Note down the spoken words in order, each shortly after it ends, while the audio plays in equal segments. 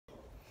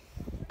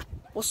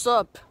What's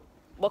up?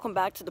 Welcome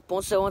back to the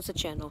Ponce Once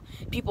channel.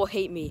 People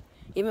hate me.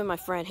 Even my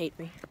friend hate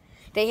me.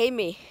 They hate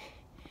me.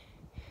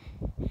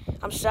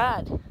 I'm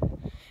sad.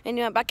 And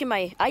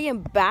I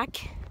am back.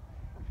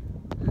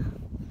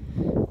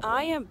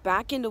 I am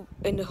back in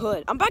the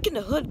hood. I'm back in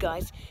the hood,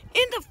 guys.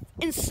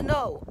 In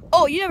snow.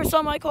 Oh, you never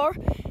saw my car?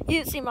 You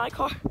didn't see my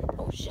car?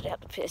 Oh shit, I have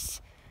to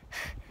piss.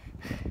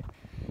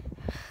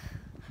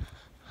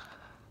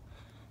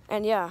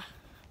 And yeah,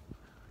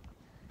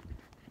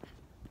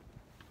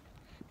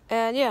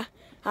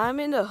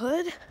 I'm in the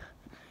hood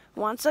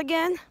once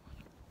again.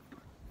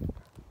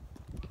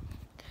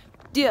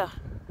 Yeah.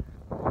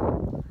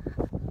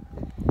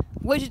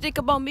 What'd you think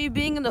about me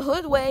being in the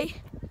hood, Way?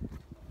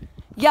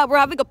 Yeah, we're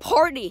having a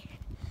party.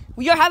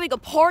 We are having a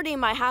party in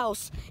my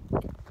house.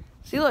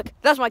 See, look,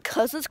 that's my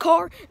cousin's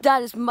car.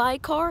 That is my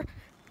car.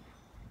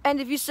 And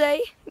if you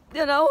say,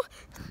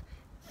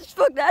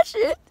 fuck that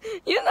shit,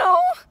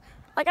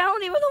 like, I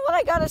don't even know what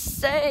I gotta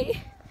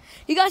say.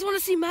 You guys want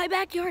to see my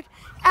backyard?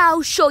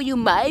 I'll show you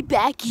my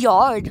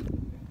backyard.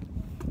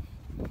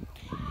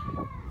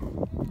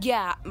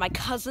 Yeah, my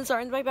cousins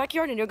are in my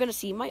backyard, and you're gonna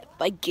see my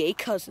gay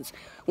cousins.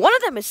 One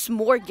of them is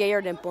more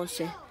gayer than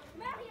Ponce.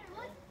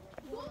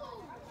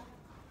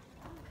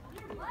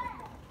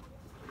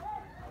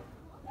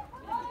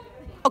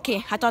 Okay,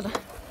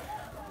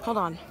 hold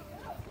on.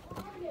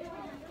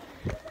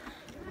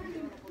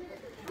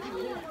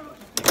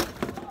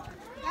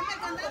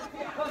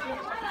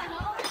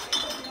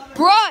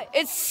 Bruh,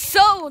 it's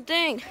so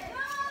dang.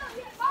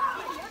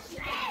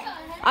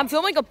 I'm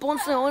filming a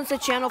Ponce Once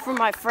channel for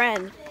my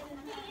friend.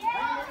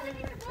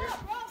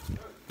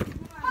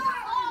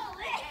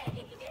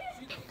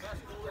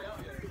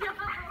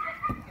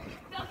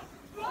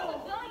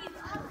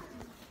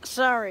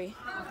 Sorry.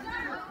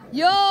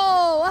 Yo,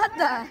 what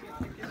the?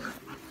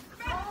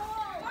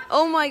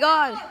 Oh my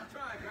god.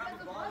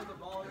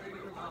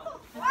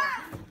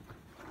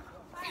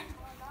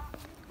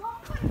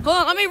 Hold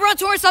on, let me run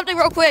towards something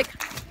real quick.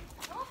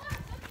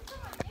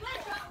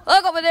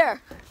 Look over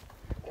there.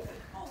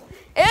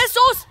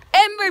 Esos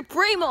en mis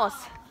primos.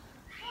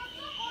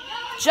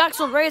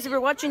 Jackson Reyes, if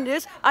you're watching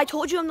this, I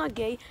told you I'm not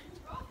gay.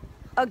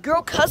 A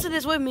girl cousin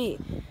is with me.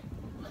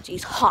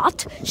 She's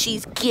hot,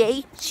 she's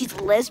gay, she's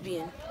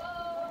lesbian.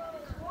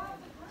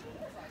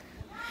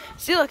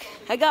 See, look,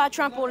 I got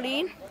a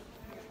trampoline.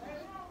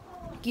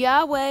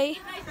 Yeah, way.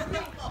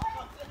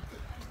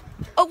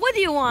 Oh, what do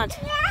you want?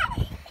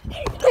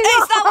 Hey,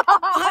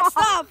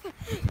 stop!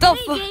 Stop!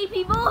 Hey, gay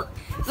people!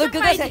 Look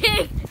at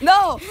this.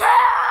 No!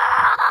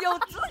 Yo,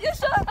 you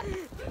shut.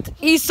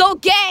 He's so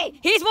gay!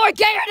 He's more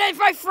gayer than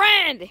my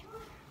friend!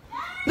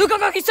 Look,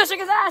 he's touching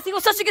his ass!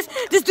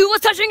 This dude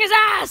was touching his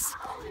ass!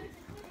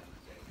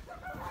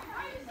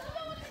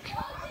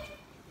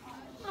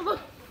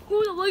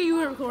 Who the fuck are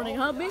you recording,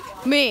 huh,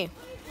 bitch? Me.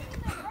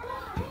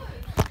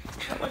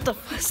 What the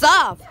f-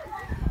 Stop!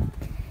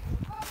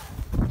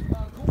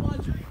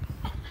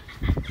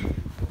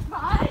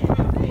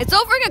 It's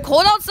so freaking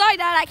cold outside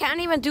that I can't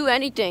even do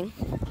anything.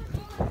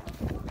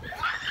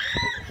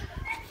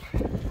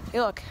 Hey,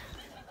 look.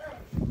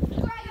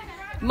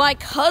 My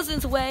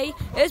cousin's way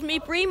is mi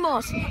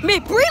primos. Mi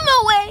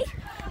primo way!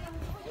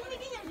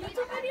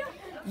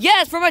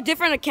 Yes, from a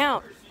different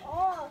account.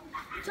 Oh,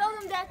 tell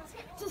them that.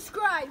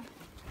 Subscribe.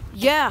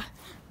 Yeah.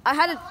 I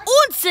had an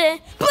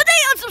 11, but they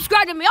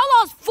unsubscribed to me.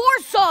 I lost 4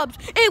 subs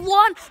in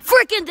one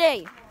freaking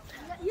day.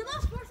 You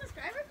lost 4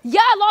 subscribers?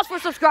 Yeah, I lost 4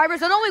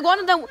 subscribers, and only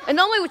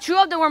 2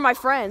 of them were my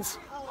friends.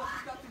 Oh,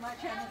 subscribe to my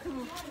channel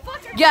too.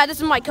 Yeah, this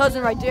is my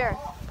cousin right there.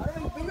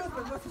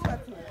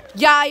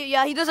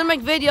 Yeah, he doesn't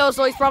make videos,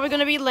 so he's probably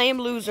gonna be lame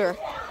loser.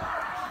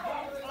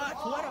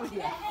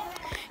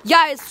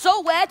 Yeah, it's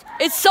so wet,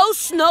 it's so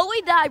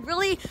snowy that I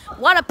really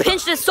want to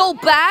pinch this so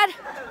bad.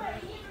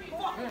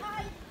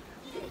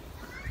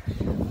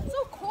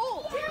 So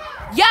cold.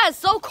 Yeah, it's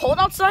so cold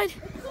outside.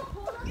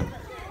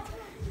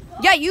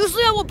 Yeah,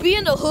 usually I will be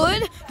in the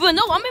hood, but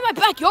no, I'm in my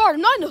backyard.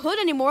 I'm not in the hood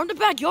anymore, I'm in the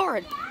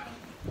backyard.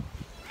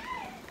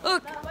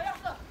 Look.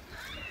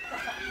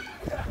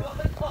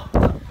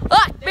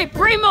 Ah, mi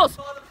primos.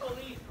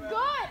 Good.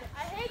 I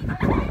hate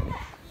that.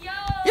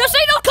 You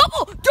see those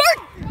couple? Dirt.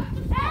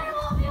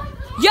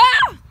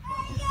 Yeah.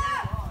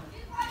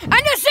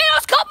 And you see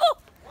those couple?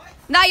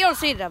 Nah, you don't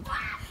see them.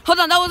 Hold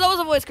on, that was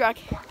a voice crack.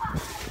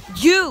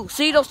 You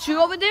see those 2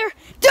 over there?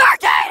 They're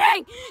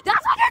dating!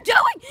 That's what they're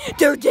doing!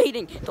 They're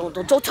dating.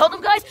 Don't tell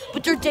them, guys,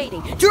 but they're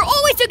dating. They're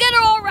always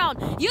together all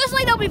around.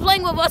 Usually they'll be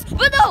playing with us,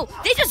 but no,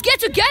 they just get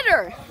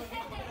together.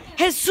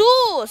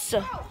 Jesus.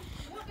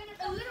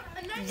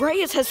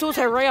 Reyes Jesus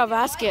Herrera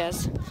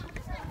Vasquez.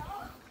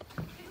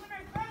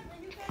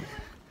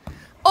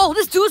 Oh,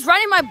 this dude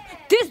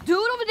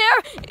over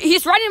there,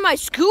 he's riding my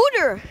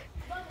scooter.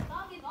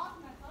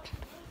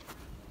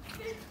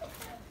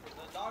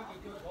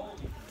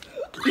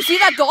 You see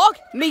that dog?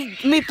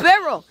 Mi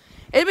perro.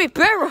 It's mi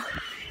perro.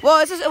 Well,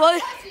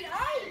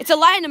 it's a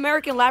Latin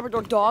American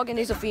Labrador dog, and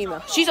he's a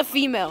female. She's a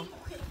female.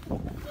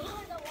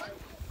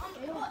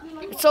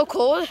 It's so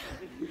cold.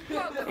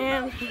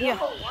 And yeah,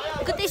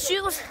 look at these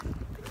shoes.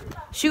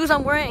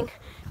 I'm wearing.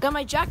 Got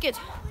my jacket.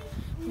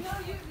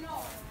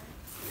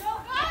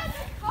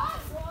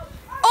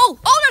 Oh,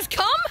 there's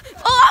cum?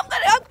 Oh,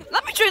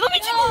 let me try. Let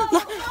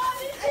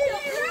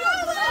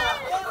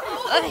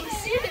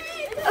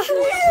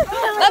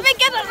me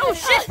get it. Oh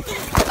shit.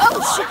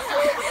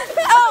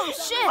 Oh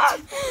shit.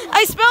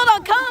 I spilled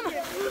on cum.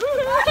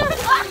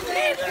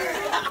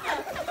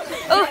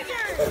 Oh.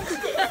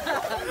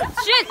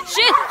 Shit,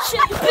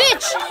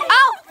 bitch.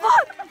 Ow,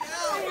 fuck.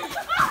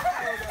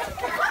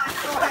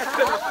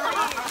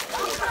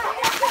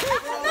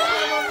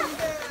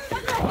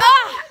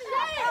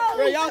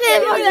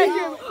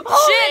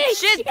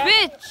 Shit,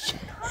 bitch.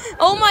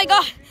 Oh my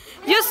god.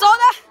 You saw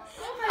that?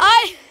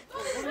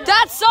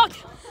 That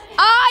sucked.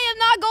 I am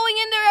not going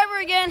in there ever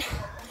again.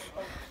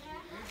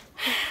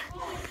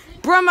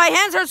 Bro, my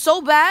hands hurt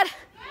so bad.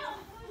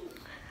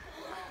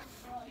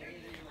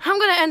 I'm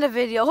gonna end the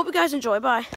video. Hope you guys enjoy. Bye.